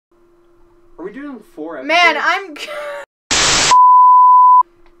we doing 4 episodes?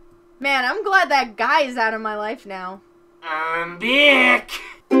 Man, I'm glad that guy is out of my life now. I'm back!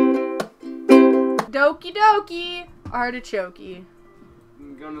 Doki Doki, artichokey.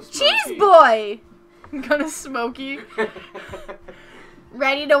 I'm gonna smoke Cheese boy! I'm gonna smoky.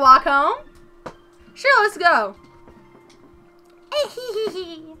 Ready to walk home? Sure, let's go.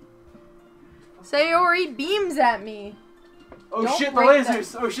 Sayori beams at me. Oh Don't shit, the break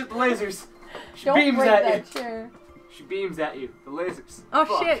lasers! Oh shit, the lasers! She Don't beams break at that you. chair. She beams at you. The lasers. Oh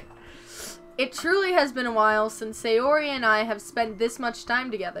Fuck. shit. It truly has been a while since Sayori and I have spent this much time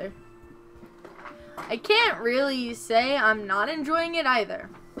together. I can't really say I'm not enjoying it either.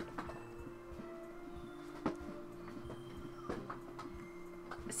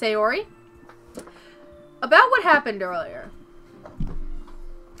 Sayori? About what happened earlier.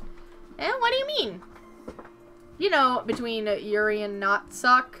 Eh, what do you mean? You know, between Yuri and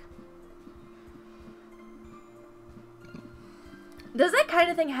Notsuck. Does that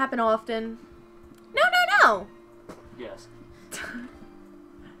kind of thing happen often? No. Yes.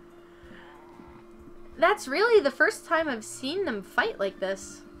 That's really the first time I've seen them fight like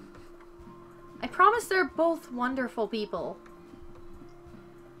this. I promise they're both wonderful people.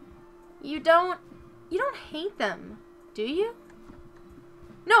 You don't hate them, do you?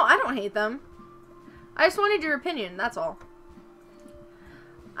 No, I don't hate them. I just wanted your opinion, that's all.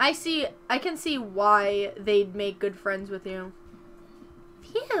 I can see why they'd make good friends with you.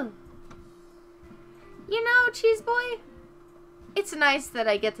 Phew. You know, Cheese Boy, it's nice that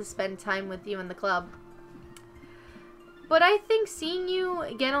I get to spend time with you in the club. But I think seeing you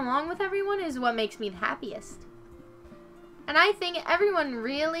get along with everyone is what makes me the happiest. And I think everyone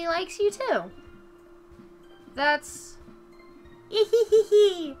really likes you too. That's...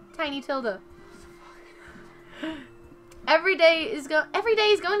 Tiny Tilda. Every day is going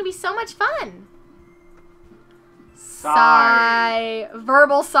to be so much fun. Sigh.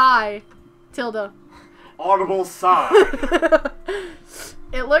 Verbal sigh. Tilda. Audible sigh.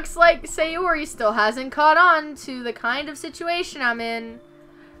 It looks like Sayori still hasn't caught on to the kind of situation I'm in.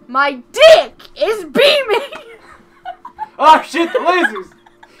 My dick is beaming! Oh shit, the lasers!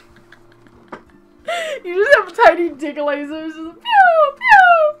 You just have tiny dick lasers. Pew,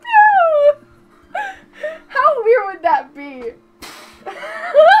 pew, pew! How weird would that be?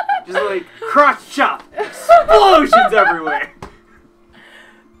 Just like crotch chop. Explosions everywhere.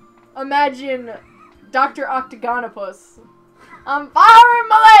 Imagine Dr. Octagonopus. I'm firing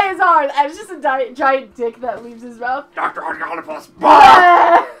my lasers! And it's just a giant dick that leaves his mouth. Dr. Octagonopus.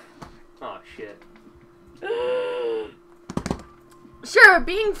 Oh shit. Sure,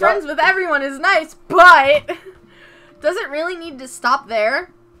 being friends with everyone is nice, but does it really need to stop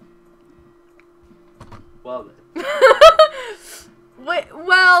there? Well then.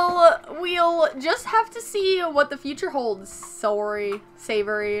 Well, we'll just have to see what the future holds. Sorry,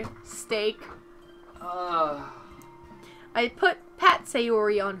 savory, steak. I pat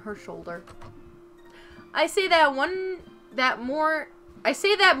Sayori on her shoulder. I say that more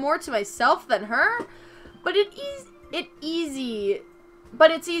to myself than her, but it's easy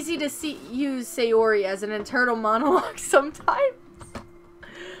to use Sayori as an internal monologue sometimes.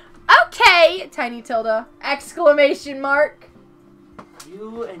 Okay, Tiny Tilda! Exclamation mark.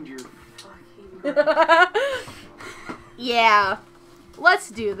 You and your fucking... Yeah, let's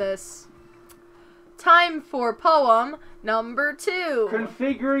do this. Time for poem number 2.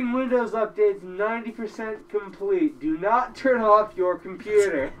 Configuring Windows updates 90% complete. Do not turn off your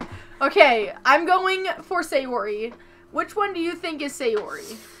computer. Okay, I'm going for Sayori. Which one do you think is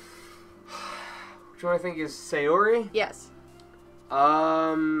Sayori? Which one I think is Sayori? Yes.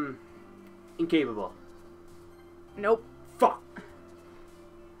 Incapable. Nope. Fuck.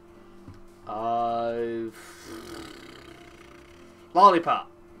 Lollipop.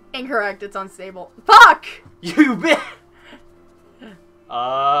 Incorrect, it's unstable. Fuck! You bitch!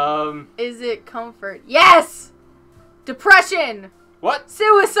 Is it comfort? Yes! Depression! What?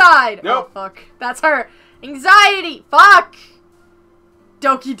 Suicide! Nope. Oh, fuck. That's her. Anxiety! Fuck!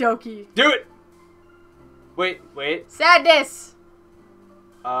 Doki Doki. Do it! Wait. Sadness!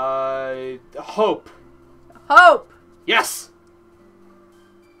 Hope. Hope! Yes!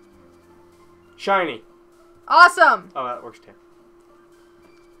 Shiny. Awesome! Oh, that works too.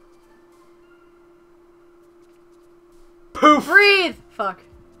 Poof! Breathe! Fuck.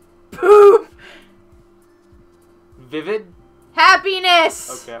 Poop! Vivid? Happiness!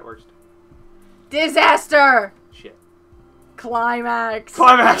 Okay, that works too. Disaster! Shit. Climax!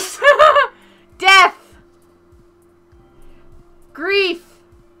 Climax! Death! Grief!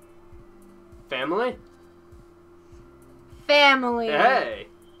 Family? Family! Hey!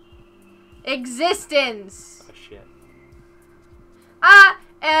 Existence. Oh, shit. I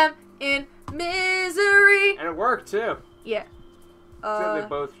am in misery. And it worked, too. Yeah. So they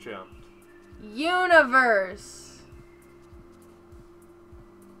both jumped. Universe.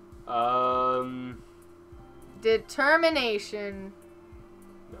 Determination.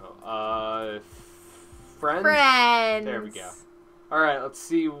 No. Friends? Friends. There we go. Alright, let's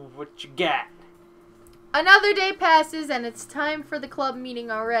see what you got. Another day passes and it's time for the club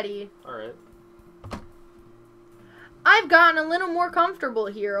meeting already. Alright. I've gotten a little more comfortable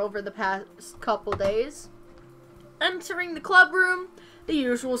here over the past couple days. Entering the club room, the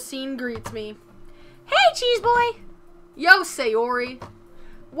usual scene greets me. Hey, Cheese Boy! Yo, Sayori.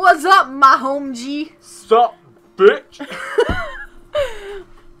 What's up, my home G? Sup, bitch?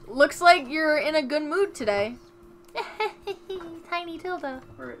 Looks like you're in a good mood today. Tiny Tilda.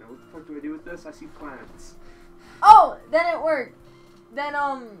 Alright, now what the fuck do I do with this? I see planets. Oh, then it worked. Then,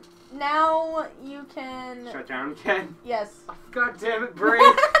 now you can... Shut down again? Yes. Oh, God damn it, brain.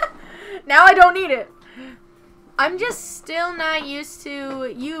 Now I don't need it. I'm just still not used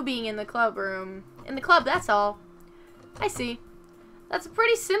to you being in the club room. In the club, that's all. I see. That's a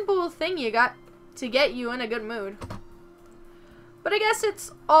pretty simple thing you got to get you in a good mood. But I guess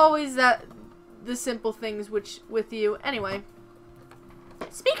it's always the simple things with you anyway.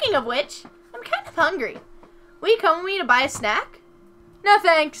 Speaking of which, I'm kind of hungry. Will you come with me to buy a snack? No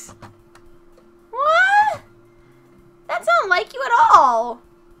thanks. What? That's not like you at all.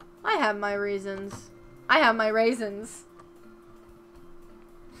 I have my reasons. I have my raisins.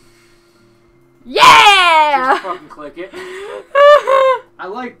 Yeah! Just fucking click it. I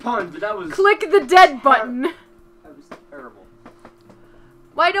like puns, but that was... Click the dead button. That was terrible.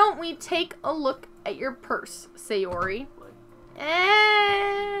 Why don't we take a look at your purse, Sayori? What?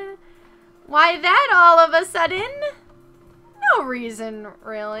 Why that all of a sudden? No reason,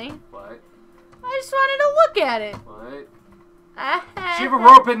 really. What? I just wanted to look at it. What? She have a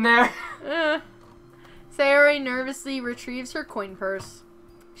rope in there? Sayori nervously retrieves her coin purse.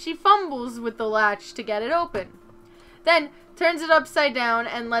 She fumbles with the latch to get it open. Then turns it upside down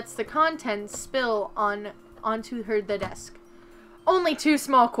and lets the contents spill onto the desk. Only 2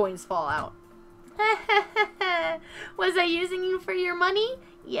 small coins fall out. Was I using you for your money?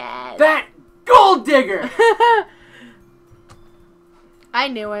 Yes. That gold digger! I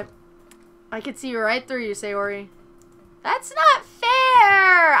knew it. I could see right through you, Sayori. That's not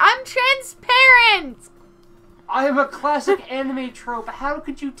fair! I'm transparent! I am a classic anime trope. How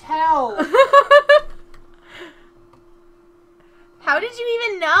could you tell? How did you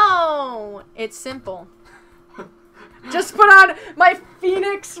even know? It's simple. Just put on my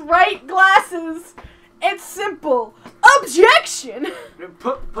Phoenix Wright glasses. It's simple. Objection!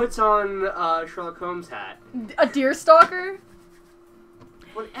 Puts on Sherlock Holmes hat. A deer stalker?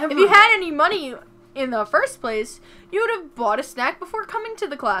 Whatever. If you had any money in the first place, you would have bought a snack before coming to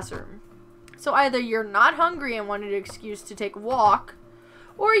the classroom. So either you're not hungry and wanted an excuse to take a walk,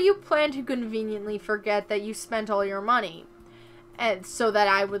 or you plan to conveniently forget that you spent all your money, and so that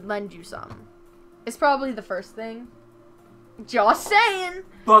I would lend you some. It's probably the first thing. Just saying.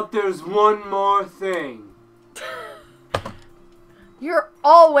 But there's one more thing. You're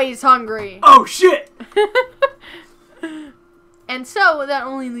always hungry. Oh shit! And so that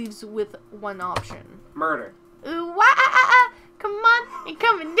only leaves with one option. Murder. Ooh, wah, come on, you're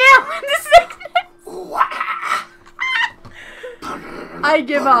coming down with the sickness. I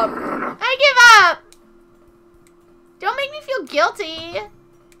give up. I give up. Don't make me feel guilty.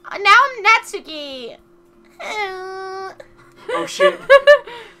 Now I'm Natsuki. Oh shit.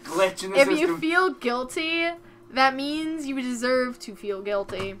 Glitch in the system. If you feel guilty, that means you deserve to feel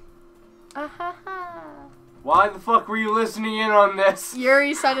guilty. Why the fuck were you listening in on this?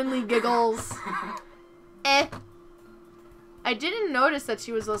 Yuri suddenly giggles. I didn't notice that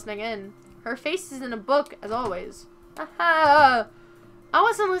she was listening in. Her face is in a book, as always. I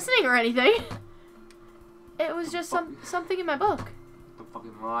wasn't listening or anything. It was just something in my book. Don't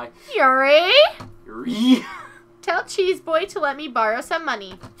fucking lie. Yuri! Yuri! Tell Cheese Boy to let me borrow some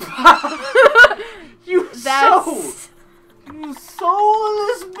money. You soulless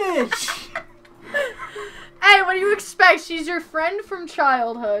bitch! Hey, what do you expect? She's your friend from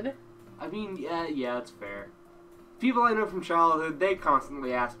childhood. I mean, yeah, that's fair. People I know from childhood, they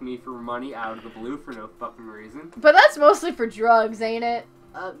constantly ask me for money out of the blue for no fucking reason. But that's mostly for drugs, ain't it?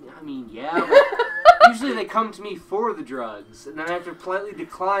 I mean, yeah, but usually they come to me for the drugs, and then I have to politely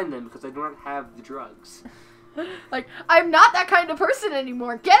decline them because I don't have the drugs. Like, I'm not that kind of person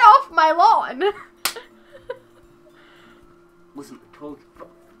anymore. Get off my lawn! Listen, I told you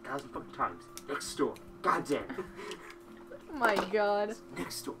 1,000 fucking times. Next door. God damn. Oh my god.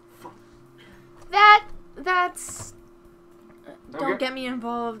 Next door. Fuck. That's... Don't get me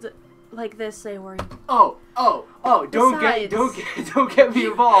involved like this, Sayori. Oh, don't get me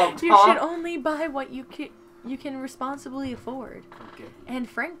involved, You should only buy what you can responsibly afford. Okay. And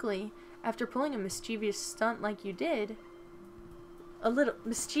frankly, after pulling a mischievous stunt like you did, a little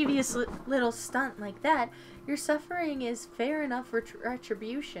mischievous little stunt like that, your suffering is fair enough for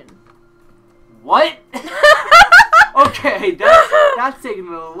retribution. What? Okay, that's taking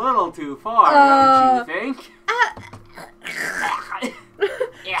it a little too far, don't you think?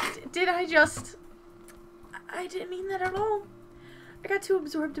 Did I just... I didn't mean that at all. I got too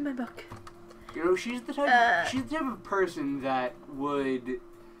absorbed in my book. You know, she's the type of person that would...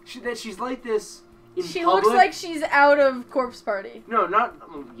 she's like this in She public. looks like she's out of Corpse Party. No, but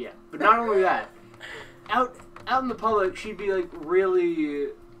not only that. Out in the public, she'd be like really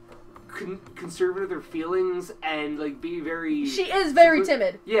conservative with her feelings and like be very... She is very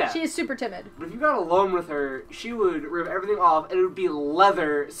timid. Yeah. She is super timid. But if you got alone with her, she would rip everything off and it would be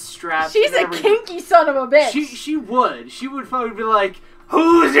leather straps. She's a kinky son of a bitch. She would probably be like,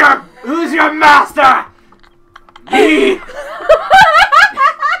 Who's your master? Me!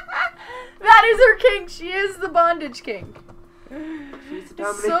 That is her kink. She is the bondage kink. She's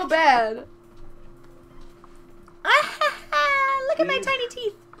It's so bad. Look at my tiny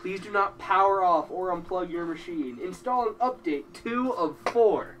teeth. Please do not power off or unplug your machine. Install an update 2 of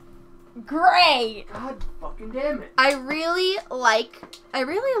 4. Great. God fucking damn it. I really like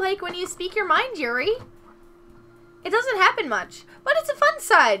when you speak your mind, Yuri. It doesn't happen much, but it's a fun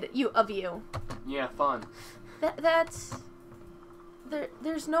side of you. Yeah, fun.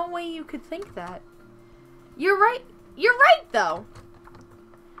 There's no way you could think that. You're right. You're right, though.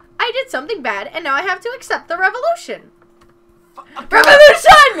 I did something bad, and now I have to accept the revolution.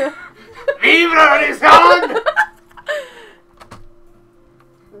 Revolution! Vive la revolution!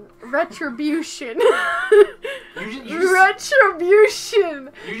 Retribution. Retribution!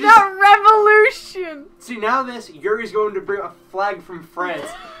 Not revolution! See, now Yuri's going to bring a flag from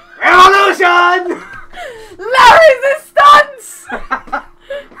France. Revolution! La resistance!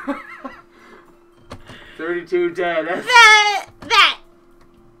 32 dead. That!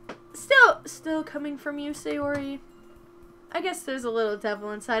 Still coming from you, Sayori. I guess there's a little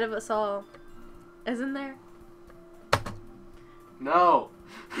devil inside of us all. Isn't there? No.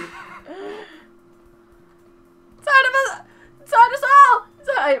 Inside us all!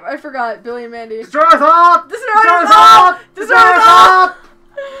 I forgot, Billy and Mandy. Destroy us all! Destroy us all! Destroy us all!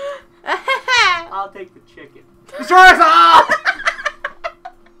 I'll take the chicken. Destroy us all!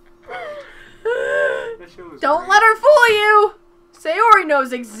 Don't let her fool you! Sayori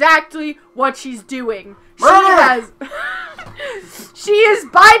knows exactly what she's doing. She is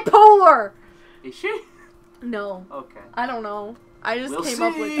bipolar! Is she? No. Okay. I don't know. I just came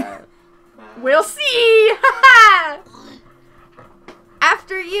up with that. We'll see!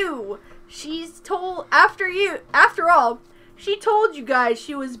 After all, she told you guys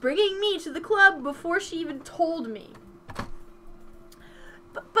she was bringing me to the club before she even told me.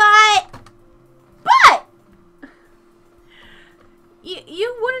 But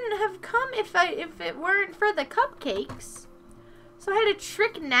you wouldn't have come if it weren't for the cupcakes. So I had to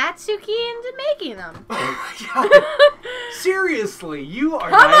trick Natsuki into making them. Oh my god. Seriously, you are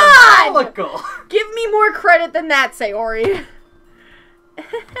diabolical. Give me more credit than that, Sayori.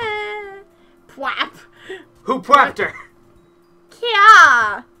 Pwap. Who pwapped her?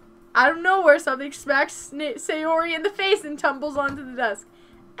 Yeah. Out of nowhere, something smacks Sayori in the face and tumbles onto the desk.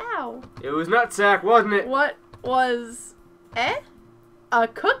 Ow. It was nutsack, wasn't it? What was... A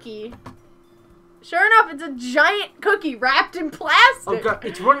cookie? Sure enough, it's a giant cookie wrapped in plastic. Oh god,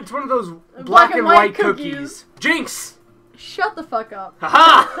 it's one of those black and white cookies. Jinx! Shut the fuck up.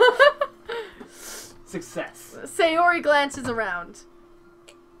 Haha! Success. Sayori glances around.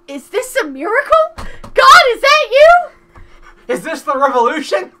 Is this a miracle? God, is that you? Is this the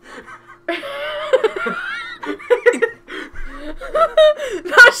revolution?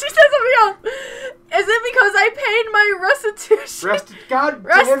 No, she said something else. Is it because I paid my restitution?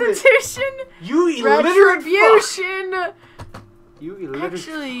 Restitution? You illiterate retribution. Fuck. You illiterate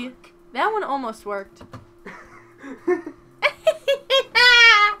Actually, fuck. That one almost worked.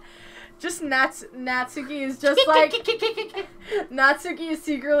 Just Natsuki is just like... Natsuki is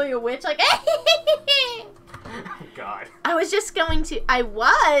secretly a witch, like... Oh, God. I was going to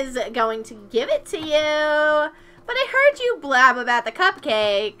give it to you, but I heard you blab about the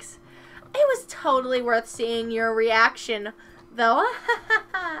cupcakes. It was totally worth seeing your reaction, though.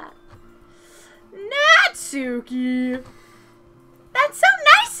 Natsuki! That's so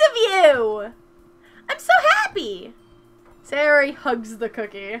nice of you! I'm so happy! Sayori hugs the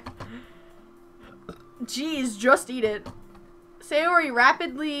cookie. Jeez, just eat it. Sayori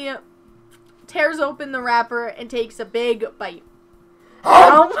rapidly tears open the wrapper and takes a big bite.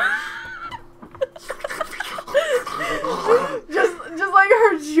 just like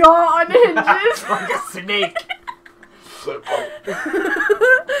her jaw unhinges. Like a snake. Like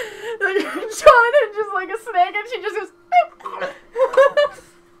her jaw unhinges like a snake, and she just goes.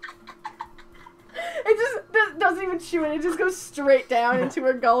 It just doesn't even chew it. It just goes straight down into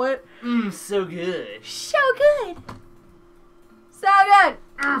her gullet. So good. So good. So good.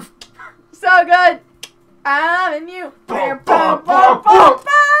 So good. I'm in you. Boom, boom, boom, boom.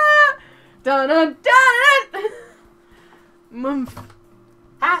 Dun dun dun.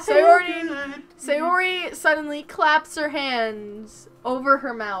 Sayori suddenly claps her hands over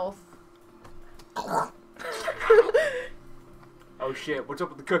her mouth. Oh shit, what's up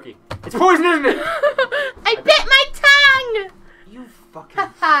with the cookie? It's poison, isn't it? I bit my tongue! You fucking...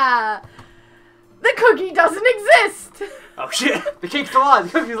 The cookie doesn't exist! Oh shit, the cake's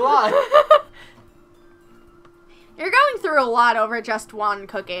alive, the cookie's alive! You're going through a lot over just one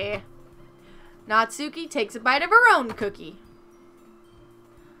cookie. Natsuki takes a bite of her own cookie.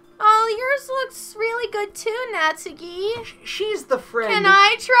 Oh, yours looks really good too, Natsuki. She's the friend... Can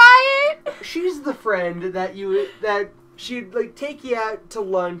I try it? She's the friend that she'd, like, take you out to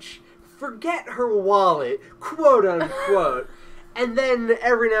lunch, forget her wallet, quote unquote, and then,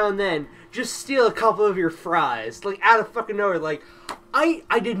 every now and then, just steal a couple of your fries, like, out of fucking nowhere, like,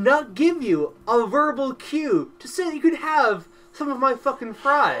 I did not give you a verbal cue to say that you could have some of my fucking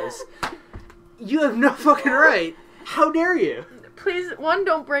fries. You have no fucking right. How dare you? Please, one,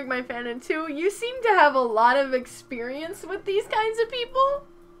 don't break my fan, and two, you seem to have a lot of experience with these kinds of people.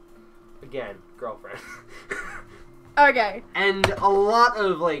 Again, girlfriend. Okay. And a lot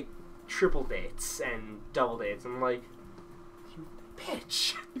of, like, triple dates and double dates. I'm like, you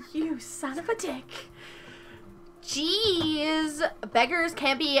bitch. You son of a dick. Jeez. Beggars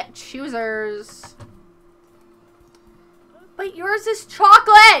can't be choosers. But yours is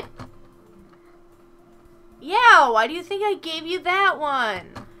chocolate! Yeah, why do you think I gave you that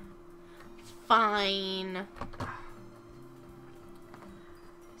one? Fine.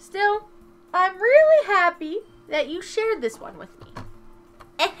 Still, I'm really happy that you shared this one with me.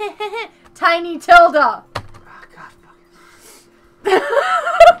 Tiny Tilda! Oh, God fucking.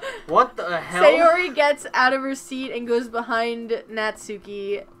 What the hell? Sayori gets out of her seat and goes behind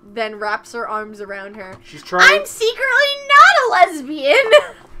Natsuki, then wraps her arms around her. She's trying... I'm secretly not a lesbian!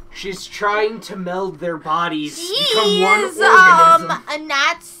 She's trying to meld their bodies, Jeez, become one organism.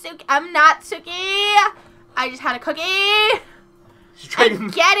 I'm Natsuki. I just had a cookie. She's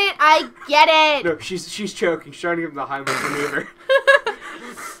trying I get it. No, she's choking. She's trying to give him the Heimlich maneuver.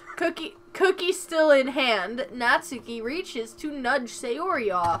 Cookie still in hand, Natsuki reaches to nudge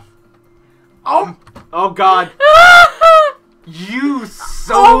Sayori off. Oh God. You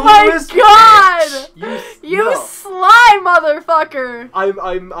so oh my God! Bitch. You sly motherfucker!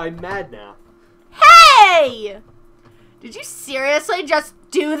 I'm mad now. Hey! Did you seriously just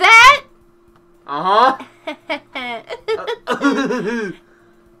do that? Uh-huh.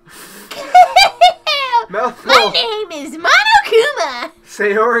 Mouthful. My name is Monokuma!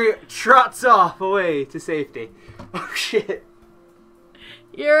 Sayori trots off away to safety. Oh shit.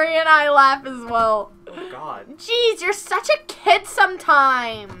 Yuri and I laugh as well. Oh God. Jeez, you're such a kid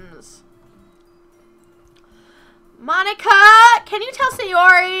sometimes. Monica, can you tell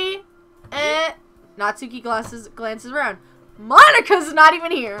Sayori? Natsuki glances around. Monica's not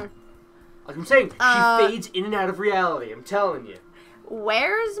even here. Like I'm saying, she fades in and out of reality. I'm telling you.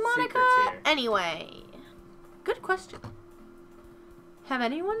 Where's Monica? Secrets here. Anyway, good question. Have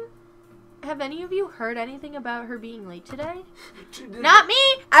any of you heard anything about her being late today? Not me!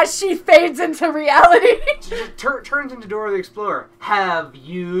 As she fades into reality. Turns into Dora the Explorer. Have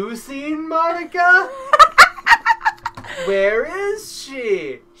you seen Monica? Where is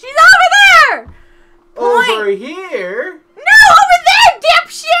she? She's over there! Over here? No, over there,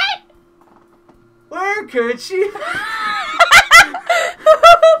 dipshit! Where could she?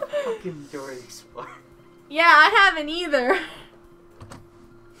 Fucking Dora the Explorer. Yeah, I haven't either.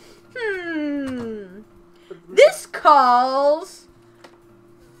 This calls...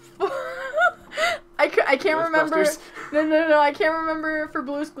 I can't remember... No, I can't remember for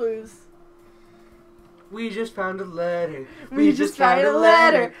Blue's Clues. We just found a letter. We just found a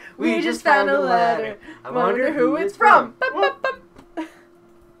letter. We just found a letter. I wonder who it's from.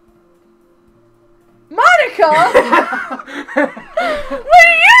 Monica! What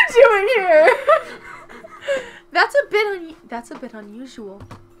are you doing here? That's a bit unusual.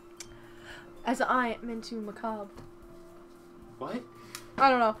 As I am into macabre. What? I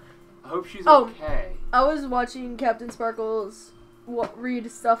don't know. I hope she's okay. I was watching Captain Sparkles read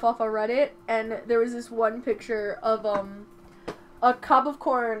stuff off of Reddit, and there was this one picture of a cob of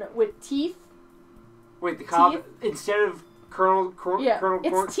corn with teeth. Wait, the cob instead of kernel corn? Yeah, kernel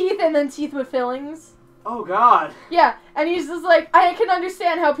corn? it's teeth and then teeth with fillings. Oh God. Yeah, and he's just like, I can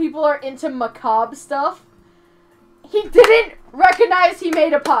understand how people are into macabre stuff. He didn't recognize he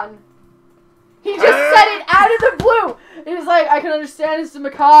made a pun. He just said it out of the blue. He was like, I can understand it's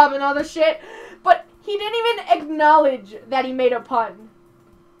macabre and all this shit, but he didn't even acknowledge that he made a pun.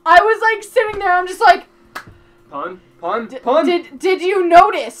 I was like sitting there, I'm just like, pun. Did you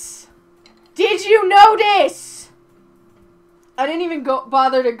notice? Did you notice? I didn't even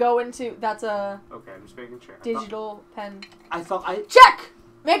bother to go into. That's a. Okay, I'm just making sure. Digital pen. Check.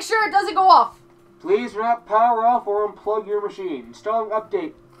 Make sure it doesn't go off. Please wrap power off or unplug your machine. Installing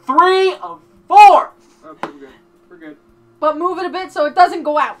update 3 of 4. Okay, we're good. But move it a bit so it doesn't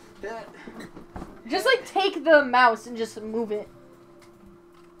go out. Just like take the mouse and just move it.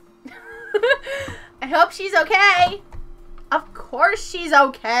 I hope she's okay. Of course she's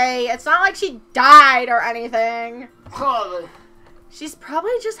okay. It's not like she died or anything. She's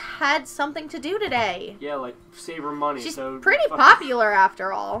probably just had something to do today. Yeah, like save her money. She's so pretty popular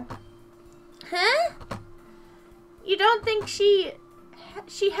after all. Huh? You don't think she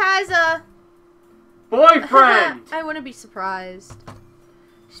has a boyfriend? I wouldn't be surprised.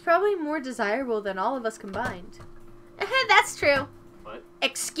 She's probably more desirable than all of us combined. That's true. What?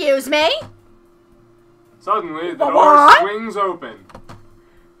 Excuse me? Suddenly, the door swings open.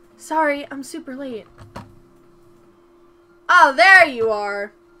 Sorry, I'm super late. Oh, there you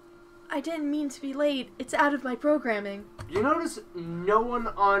are. I didn't mean to be late. It's out of my programming. You notice no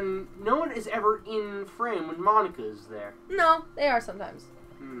one is ever in frame when Monica is there. No, they are sometimes.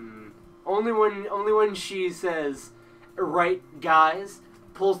 Only when she says, "Right, guys,"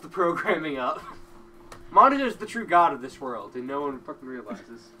 pulls the programming up. Monica is the true god of this world, and no one fucking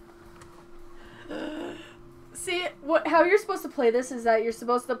realizes. See, how you're supposed to play this is that you're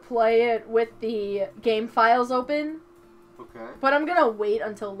supposed to play it with the game files open. Okay. But I'm gonna wait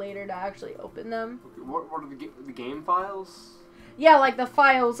until later to actually open them. Okay, what are the game files? Yeah, like the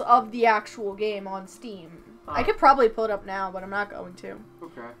files of the actual game on Steam. I could probably pull it up now, but I'm not going to.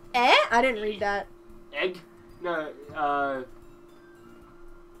 Okay. I didn't read that. Egg? No, oh,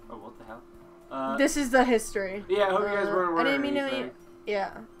 what the hell? This is the history. Yeah, I hope you guys weren't I didn't mean anything. to.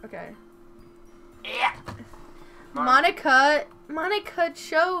 Yeah. Okay. Yeah. Monica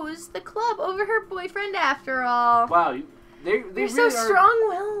chose the club over her boyfriend after all. Wow, you're really so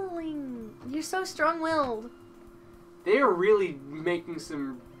strong-willing. You're so strong-willed. They are really making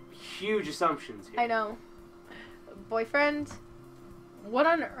some huge assumptions here. I know. Boyfriend? What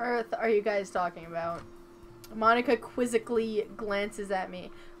on earth are you guys talking about? Monica quizzically glances at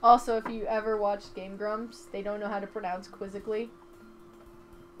me. Also, if you ever watched Game Grumps, they don't know how to pronounce quizzically.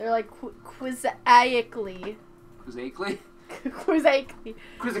 They're like quizzically. Quizzically? Quizzically.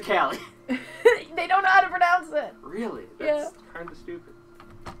 Quizzically. They don't know how to pronounce it. Really? That's kind of stupid.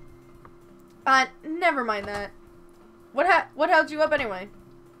 Never mind that. What held you up anyway?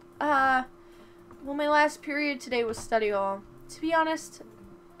 Well, my last period today was study hall. To be honest,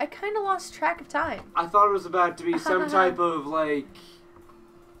 I kind of lost track of time. I thought it was about to be some type of, like...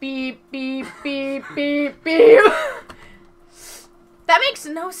 Beep, beep, beep, beep, beep. That makes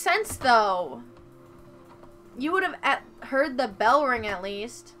no sense, though. You would have heard the bell ring at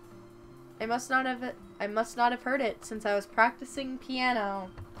least. I must not have heard it since I was practicing piano.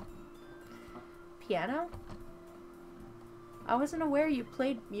 Piano? I wasn't aware you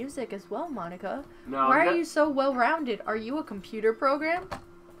played music as well, Monica. No. Why are you so well-rounded? Are you a computer program?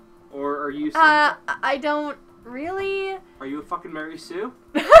 Or are you... I don't really... Are you a fucking Mary Sue?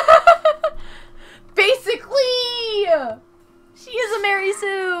 Basically! She is a Mary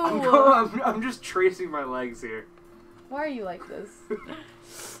Sue! I'm just tracing my legs here. Why are you like this?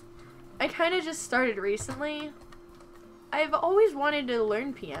 I kind of just started recently. I've always wanted to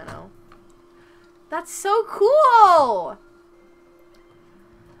learn piano. That's so cool!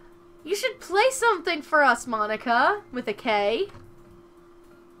 You should play something for us, Monica, with a K.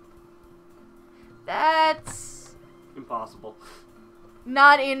 That's... impossible.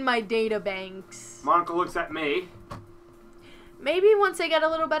 Not in my data banks. Monica looks at me. Maybe once I get a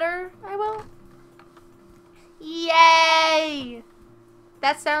little better, I will. Yay!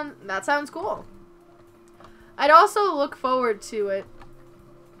 That sounds cool. I'd also look forward to it.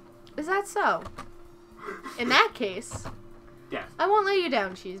 Is that so? In that case, yes. I won't let you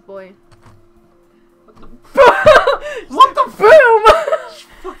down, Cheese Boy. What the boom?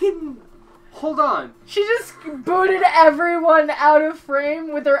 Fucking hold on. She just booted everyone out of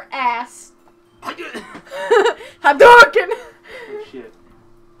frame with her ass. Hadouken! Oh, shit.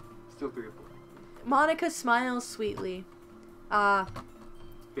 Still 3 or 4. Monica smiles sweetly.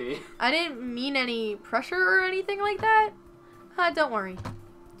 B. I didn't mean any pressure or anything like that. Don't worry.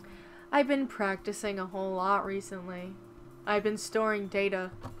 I've been practicing a whole lot recently. I've been storing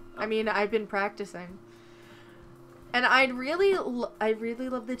data. I mean, I've been practicing. And I'd really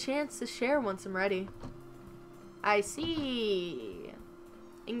love the chance to share once I'm ready. I see.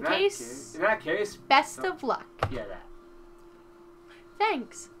 In that case, best of luck. Yeah, that.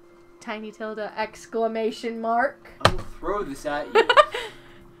 Thanks. Tiny tilde exclamation mark. I'll throw this at you.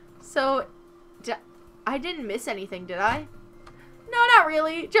 So, I didn't miss anything, did I? No, not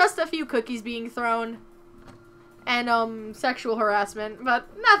really. Just a few cookies being thrown. And, sexual harassment, but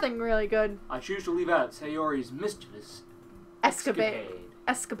nothing really good. I choose to leave out Sayori's mischievous Escapade.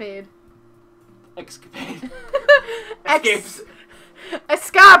 Escapade. Escapes.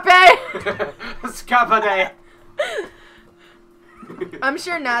 Escape! Escapade. I'm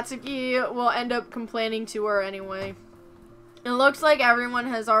sure Natsuki will end up complaining to her anyway. It looks like everyone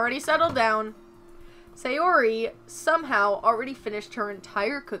has already settled down. Sayori somehow already finished her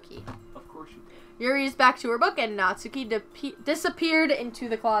entire cookie. Of course you did. Yuri is back to her book and Natsuki disappeared into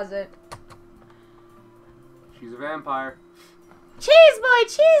the closet. She's a vampire.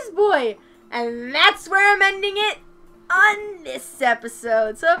 Cheese boy! And that's where I'm ending it on this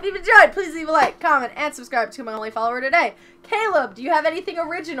episode. So if you've enjoyed, please leave a like, comment, and subscribe to my only follower today. Caleb, do you have anything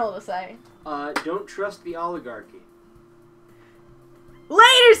original to say? Don't trust the oligarchy.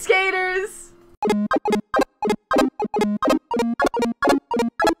 Later, skaters!